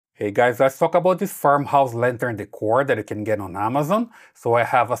Hey guys, let's talk about this farmhouse lantern decor that you can get on Amazon. So I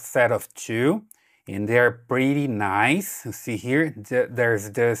have a set of two and they're pretty nice. You see here,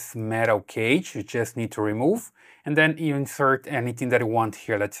 there's this metal cage you just need to remove, and then you insert anything that you want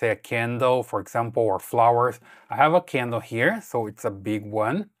here. Let's say a candle, for example, or flowers. I have a candle here, so it's a big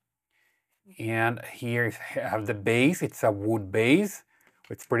one. And here I have the base, it's a wood base.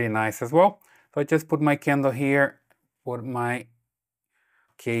 It's pretty nice as well. So I just put my candle here, put my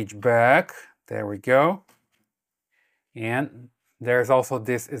cage back, there we go. And there's also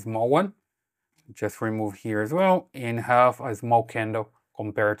this small one, just remove here as well, and have a small candle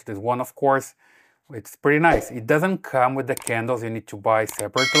compared to this one. Of course, it's pretty nice. It doesn't come with the candles, you need to buy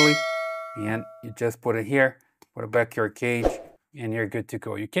separately, and you just put it here, put it back your cage, and you're good to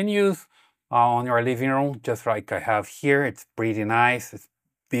go. You can use on your living room, just like I have here. It's pretty nice, it's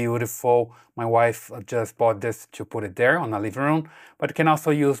beautiful. My wife just bought this to put it there on the living room, but you can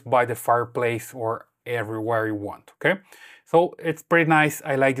also use by the fireplace or everywhere you want, okay? So it's pretty nice.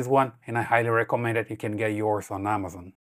 I like this one and I highly recommend it. You can get yours on Amazon.